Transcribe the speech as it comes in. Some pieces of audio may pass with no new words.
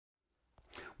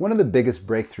One of the biggest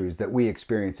breakthroughs that we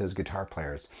experience as guitar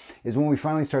players is when we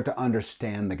finally start to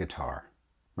understand the guitar,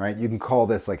 right? You can call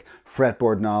this like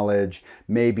fretboard knowledge.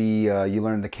 Maybe you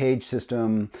learn the cage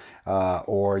system,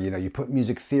 or you put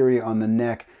music theory on the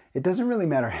neck. It doesn't really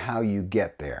matter how you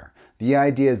get there. The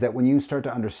idea is that when you start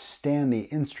to understand the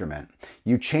instrument,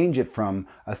 you change it from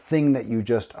a thing that you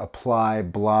just apply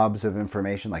blobs of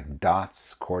information like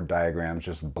dots, chord diagrams,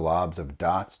 just blobs of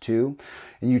dots to,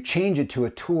 and you change it to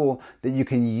a tool that you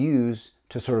can use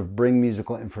to sort of bring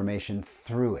musical information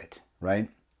through it, right?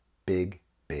 Big,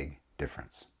 big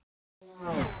difference.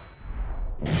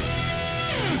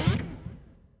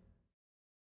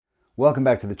 Welcome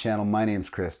back to the channel. My name's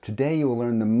Chris. Today you will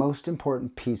learn the most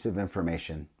important piece of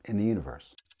information in the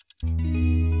universe.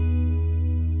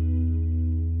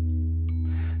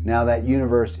 Now that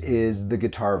universe is the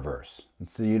guitar verse.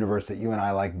 It's the universe that you and I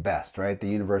like best, right? The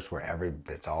universe where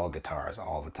it's all guitars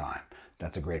all the time.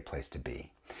 That's a great place to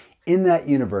be. In that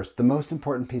universe, the most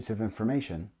important piece of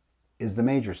information is the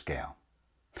major scale.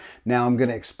 Now I'm going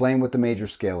to explain what the major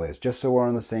scale is, just so we're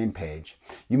on the same page.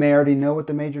 You may already know what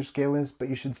the major scale is, but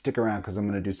you should stick around because I'm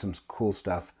going to do some cool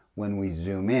stuff when we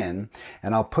zoom in.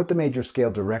 And I'll put the major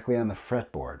scale directly on the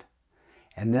fretboard.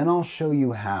 And then I'll show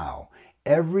you how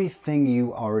everything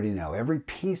you already know, every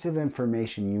piece of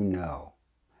information you know,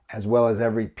 as well as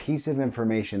every piece of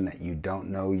information that you don't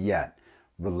know yet,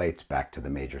 relates back to the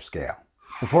major scale.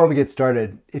 Before we get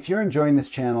started, if you're enjoying this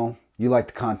channel, you like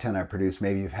the content I produce,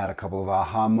 maybe you've had a couple of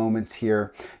aha moments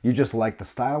here, you just like the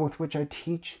style with which I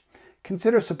teach,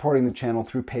 consider supporting the channel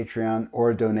through Patreon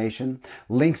or a donation.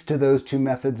 Links to those two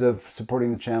methods of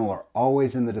supporting the channel are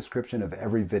always in the description of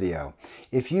every video.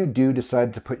 If you do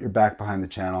decide to put your back behind the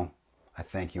channel, I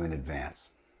thank you in advance.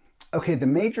 Okay, the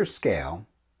major scale,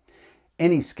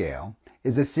 any scale,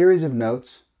 is a series of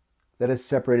notes that is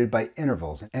separated by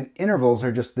intervals. And intervals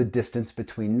are just the distance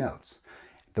between notes.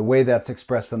 The way that's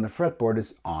expressed on the fretboard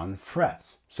is on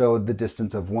frets. So the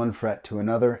distance of one fret to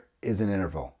another is an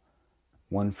interval.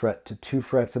 1 fret to 2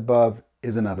 frets above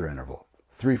is another interval.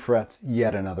 3 frets,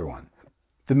 yet another one.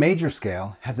 The major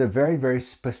scale has a very, very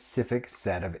specific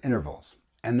set of intervals.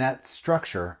 And that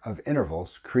structure of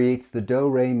intervals creates the do,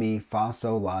 re, mi, fa,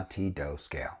 sol, la, ti, do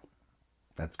scale.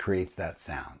 That creates that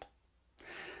sound.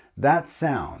 That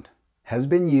sound has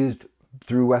been used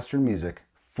through Western music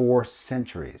for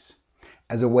centuries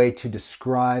as a way to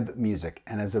describe music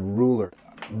and as a ruler,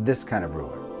 this kind of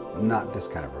ruler, not this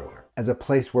kind of ruler, as a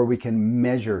place where we can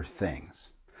measure things.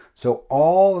 So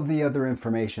all of the other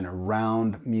information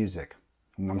around music,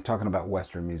 I'm talking about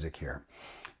Western music here,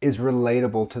 is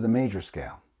relatable to the major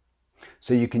scale.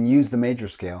 So you can use the major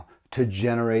scale to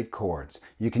generate chords.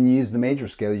 You can use the major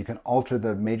scale, you can alter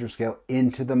the major scale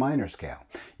into the minor scale.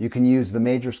 You can use the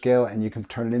major scale and you can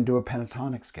turn it into a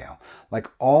pentatonic scale. Like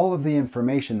all of the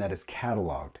information that is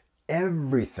cataloged,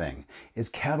 everything is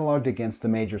cataloged against the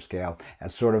major scale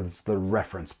as sort of the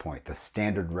reference point, the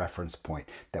standard reference point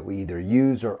that we either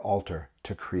use or alter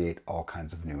to create all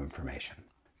kinds of new information.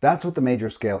 That's what the major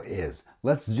scale is.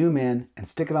 Let's zoom in and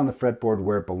stick it on the fretboard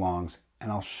where it belongs, and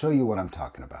I'll show you what I'm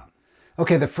talking about.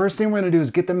 Okay, the first thing we're going to do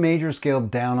is get the major scale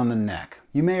down on the neck.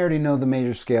 You may already know the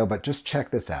major scale, but just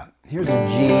check this out. Here's a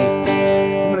G.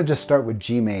 I'm going to just start with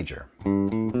G major.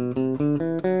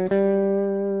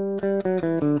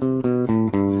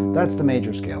 That's the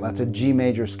major scale. That's a G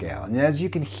major scale. And as you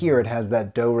can hear, it has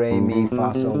that do, re, mi,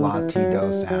 fa, sol, la, ti,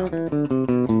 do sound.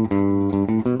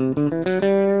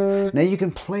 Now you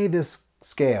can play this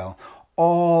scale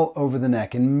all over the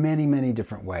neck in many, many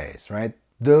different ways, right?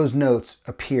 Those notes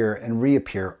appear and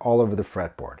reappear all over the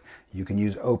fretboard. You can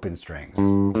use open strings.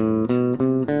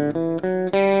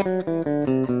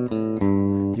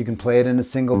 You can play it in a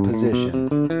single position.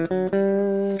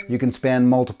 You can span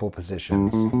multiple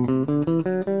positions.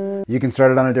 You can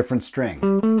start it on a different string.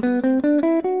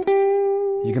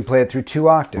 You can play it through 2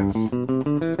 octaves.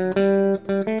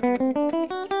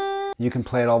 You can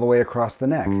play it all the way across the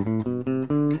neck.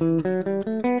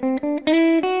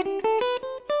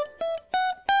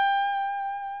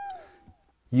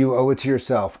 You owe it to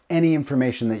yourself. Any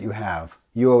information that you have,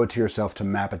 you owe it to yourself to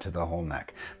map it to the whole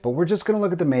neck. But we're just going to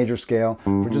look at the major scale.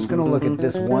 We're just going to look at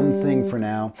this one thing for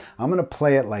now. I'm going to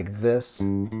play it like this,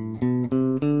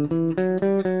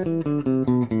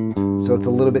 so it's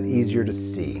a little bit easier to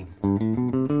see.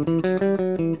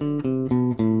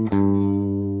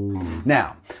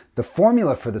 Now, the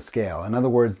formula for the scale, in other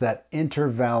words, that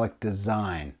intervallic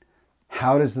design,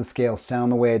 how does the scale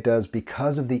sound the way it does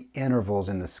because of the intervals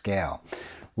in the scale?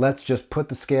 Let's just put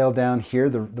the scale down here.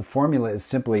 The formula is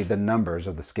simply the numbers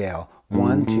of the scale.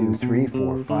 1, 2, 3,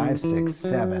 4, 5, 6,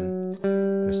 7.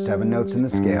 There's 7 notes in the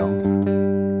scale.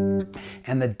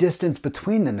 And the distance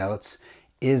between the notes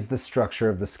is the structure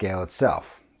of the scale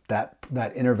itself. That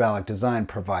intervallic design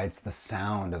provides the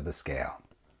sound of the scale.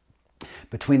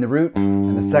 Between the root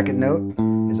and the second note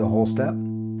is a whole step.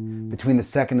 Between the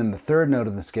second and the third note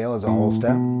of the scale is a whole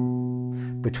step.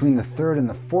 Between the third and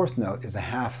the fourth note is a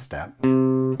half step.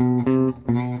 I'm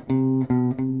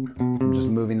just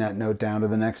moving that note down to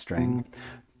the next string.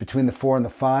 Between the 4 and the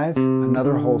 5,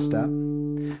 another whole step.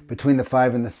 Between the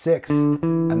 5 and the 6,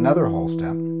 another whole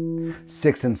step.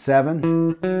 6 and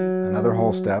 7, another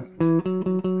whole step.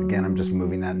 Again, I'm just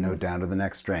moving that note down to the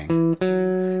next string.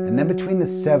 And then between the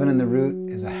 7 and the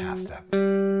root is a half step.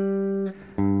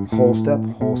 Whole step,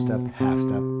 whole step, half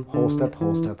step, whole step,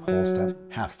 whole step, whole step,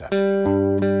 half step.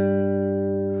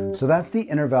 So that's the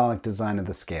intervallic design of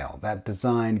the scale. That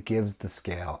design gives the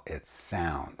scale its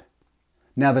sound.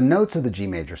 Now the notes of the G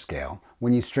major scale,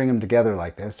 when you string them together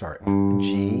like this, are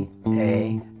G,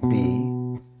 A, B,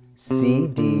 C,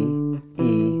 D,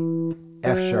 E,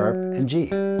 F sharp, and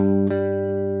G.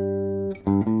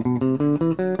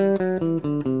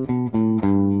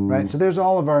 Right, so there's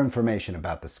all of our information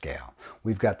about the scale.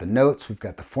 We've got the notes, we've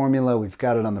got the formula, we've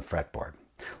got it on the fretboard.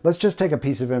 Let's just take a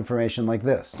piece of information like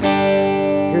this.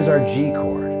 Here's our G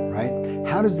chord, right?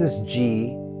 How does this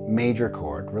G major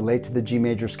chord relate to the G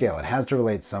major scale? It has to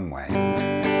relate some way.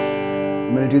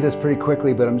 I'm going to do this pretty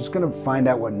quickly, but I'm just going to find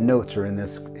out what notes are in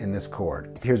this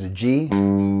chord. Here's a G,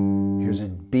 here's a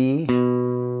B,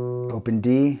 open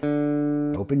D,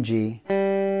 open G.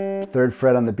 Third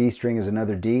fret on the B string is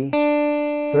another D.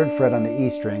 Third fret on the E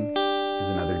string is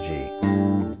another G.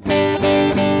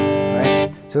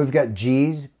 Right? So we've got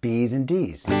G's, B's, and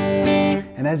D's.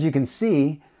 And as you can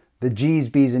see, the G's,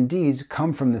 B's, and D's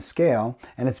come from the scale,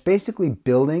 and it's basically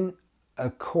building a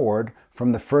chord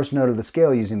from the first note of the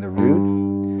scale using the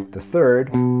root, the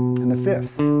third, and the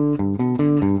fifth.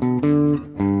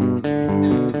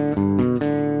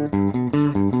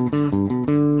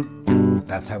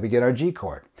 That's how we get our G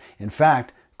chord. In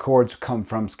fact, chords come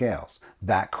from scales.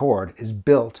 That chord is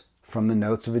built from the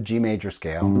notes of a G major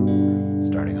scale,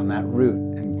 starting on that root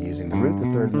and using the root, the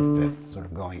third, and the fifth, sort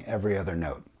of going every other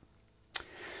note.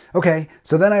 Okay,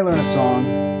 so then I learn a song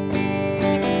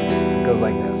that goes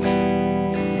like this.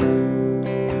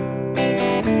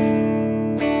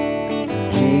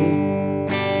 G,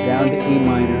 down to E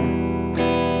minor,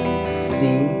 C,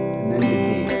 and then to D.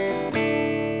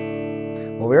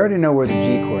 Well, we already know where the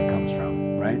G chord comes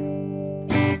from, right?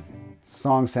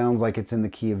 Song sounds like it's in the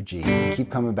key of G. We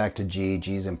keep coming back to G.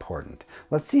 G is important.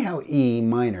 Let's see how E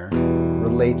minor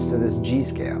relates to this G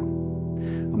scale.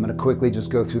 I'm going to quickly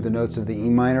just go through the notes of the E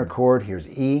minor chord. Here's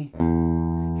E,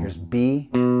 here's B,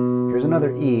 here's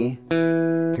another E,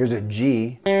 here's a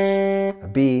G, a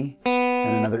B,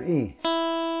 and another E.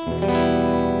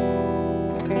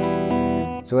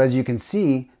 So as you can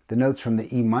see, the notes from the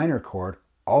E minor chord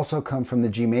also come from the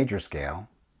G major scale,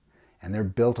 and they're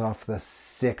built off the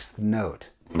sixth note.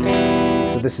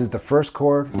 So this is the first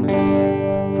chord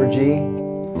for G.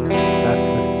 That's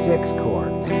the sixth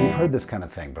chord. You've heard this kind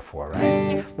of thing before,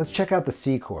 right? Let's check out the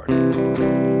C chord.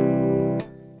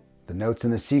 The notes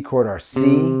in the C chord are C,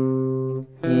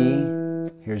 E,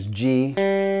 here's G,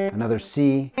 another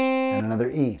C, and another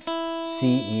E. C,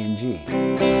 E, and G.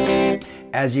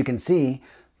 As you can see,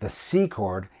 the C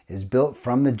chord is built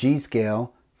from the G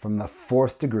scale from the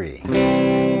fourth degree.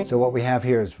 So what we have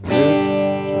here is root,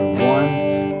 sort of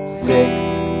 1, 6,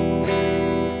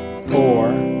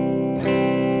 4,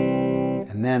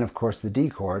 and then of course the D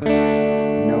chord. You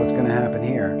know what's going to happen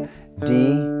here.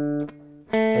 D,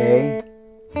 A,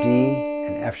 D,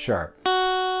 and F sharp.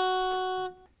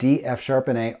 D, F sharp,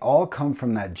 and A all come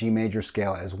from that G major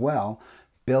scale as well,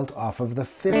 built off of the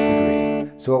fifth degree.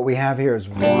 So what we have here is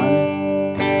 1,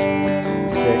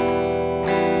 6,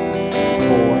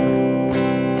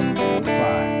 4,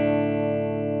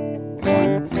 5.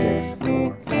 1, 6,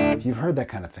 4, 5. You've heard that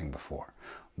kind of thing before.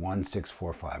 1, 6,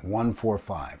 4, 5. 1, 4,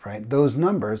 5, right? Those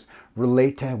numbers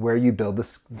relate to where you build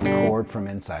the chord from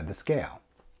inside the scale.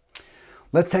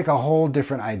 Let's take a whole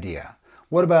different idea.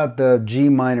 What about the G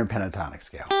minor pentatonic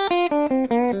scale?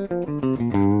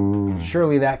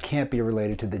 Surely that can't be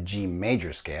related to the G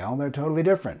major scale. They're totally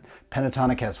different.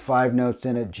 Pentatonic has 5 notes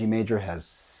in it. G major has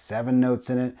 7 notes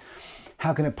in it.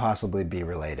 How can it possibly be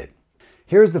related?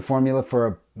 Here's the formula for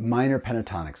a minor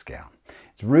pentatonic scale.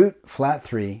 It's root, flat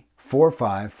 3, 4,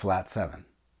 5, flat 7.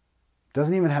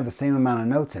 Doesn't even have the same amount of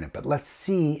notes in it, but let's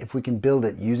see if we can build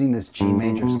it using this G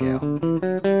major scale.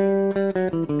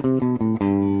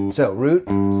 So root,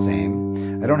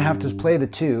 same. I don't have to play the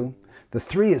 2. The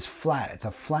 3 is flat. It's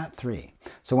a flat 3.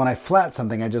 So when I flat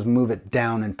something, I just move it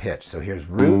down in pitch. So here's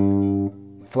root,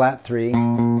 flat 3,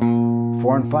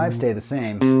 4 and 5 stay the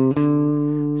same.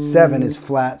 7 is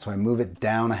flat, so I move it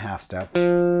down a half step. So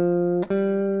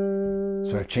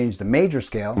I've changed the major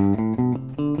scale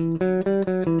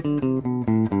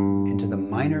into the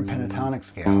minor pentatonic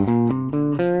scale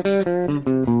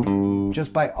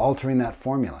just by altering that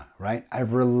formula, right?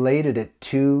 I've related it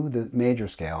to the major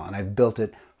scale and I've built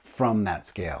it from that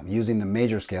scale, using the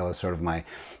major scale as sort of my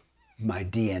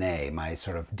DNA, my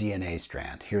sort of DNA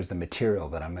strand. Here's the material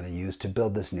that I'm going to use to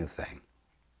build this new thing.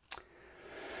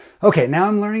 Okay, now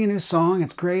I'm learning a new song.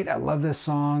 It's great. I love this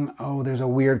song. Oh, there's a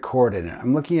weird chord in it.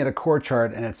 I'm looking at a chord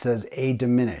chart and it says A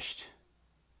diminished.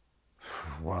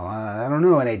 Well, I don't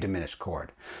know an A diminished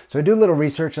chord. So I do a little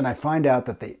research and I find out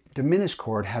that the diminished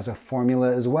chord has a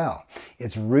formula as well.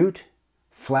 It's root,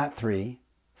 flat 3,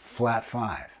 flat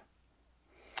 5.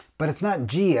 But it's not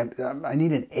G. I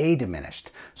need an A diminished.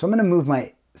 So I'm going to move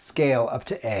my scale up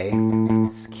to A.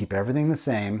 Just keep everything the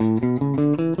same.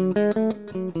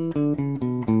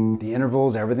 The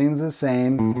intervals, everything's the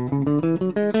same. But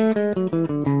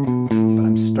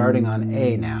I'm starting on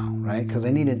A now, right? Because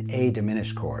I need an A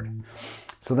diminished chord.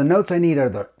 So the notes I need are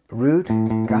the root,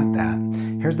 got that.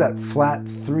 Here's that flat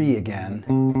 3 again.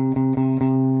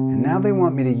 And now they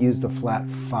want me to use the flat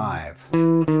 5.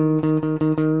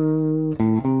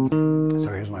 So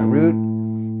here's my root,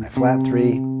 my flat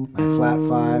 3, my flat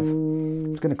 5.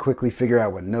 I'm just going to quickly figure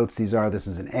out what notes these are. This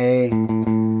is an A,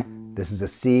 this is a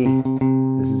C,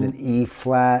 this is an E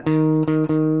flat.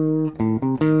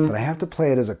 But I have to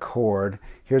play it as a chord.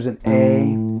 Here's an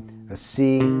A, a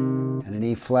C, and an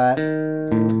E flat.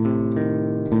 I'm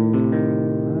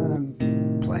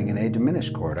playing an A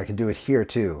diminished chord. I could do it here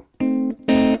too.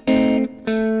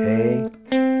 A,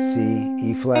 C,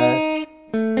 E flat.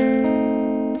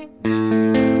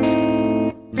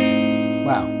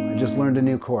 Wow, I just learned a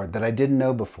new chord that I didn't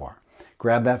know before.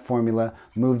 Grab that formula,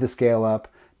 move the scale up,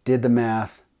 did the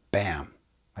math, bam.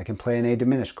 I can play an A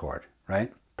diminished chord,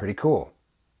 right? Pretty cool.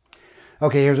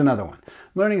 Okay, here's another one.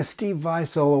 I'm learning a Steve Vai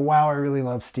solo. Wow, I really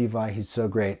love Steve Vai. He's so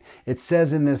great. It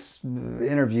says in this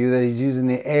interview that he's using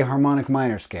the A harmonic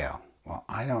minor scale. Well,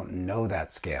 I don't know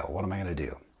that scale. What am I going to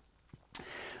do?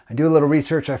 I do a little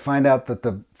research. I find out that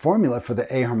the formula for the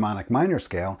A harmonic minor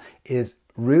scale is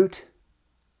root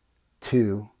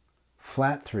 2,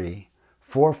 flat 3,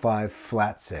 4, 5,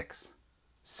 flat 6,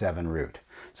 7 root.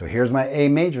 So here's my A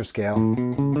major scale.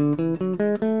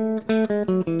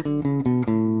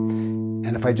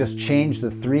 And if I just change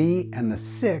the 3 and the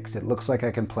 6, it looks like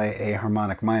I can play A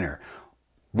harmonic minor.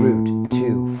 Root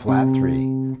 2, flat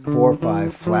 3, 4,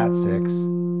 5, flat 6,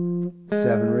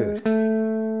 7 root.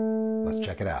 Let's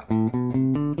check it out.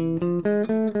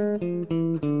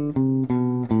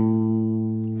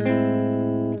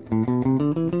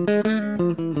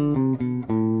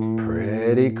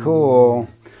 Pretty cool.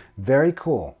 Very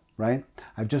cool, right?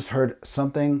 I've just heard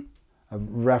something, a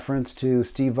reference to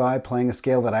Steve Vai playing a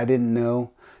scale that I didn't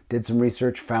know, did some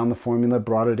research, found the formula,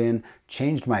 brought it in,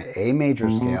 changed my A major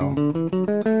scale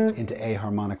into A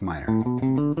harmonic minor.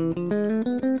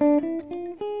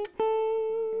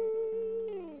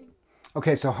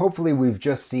 Okay, so hopefully we've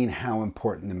just seen how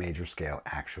important the major scale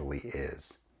actually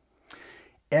is.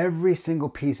 Every single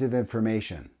piece of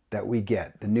information that we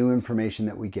get, the new information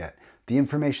that we get, the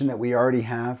information that we already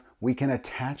have, we can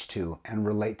attach to and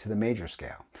relate to the major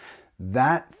scale.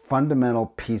 That fundamental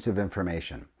piece of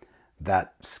information,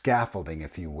 that scaffolding,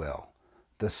 if you will,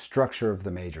 the structure of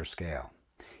the major scale,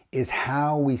 is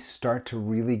how we start to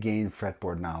really gain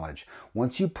fretboard knowledge.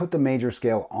 Once you put the major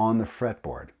scale on the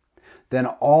fretboard, then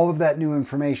all of that new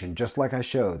information, just like I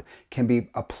showed, can be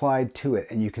applied to it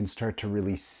and you can start to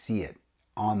really see it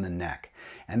on the neck.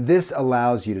 And this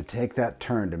allows you to take that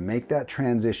turn, to make that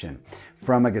transition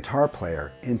from a guitar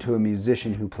player into a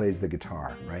musician who plays the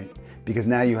guitar, right? Because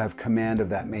now you have command of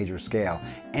that major scale.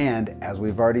 And as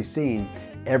we've already seen,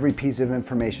 every piece of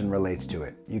information relates to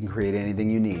it. You can create anything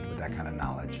you need with that kind of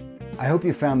knowledge. I hope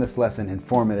you found this lesson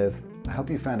informative. I hope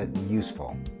you found it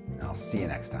useful. And I'll see you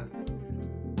next time.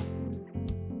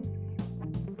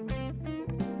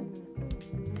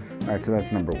 All right, so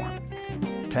that's number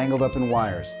 1. Tangled up in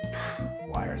wires.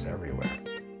 Wires everywhere.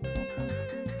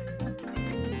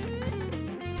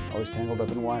 Always tangled up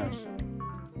in wires.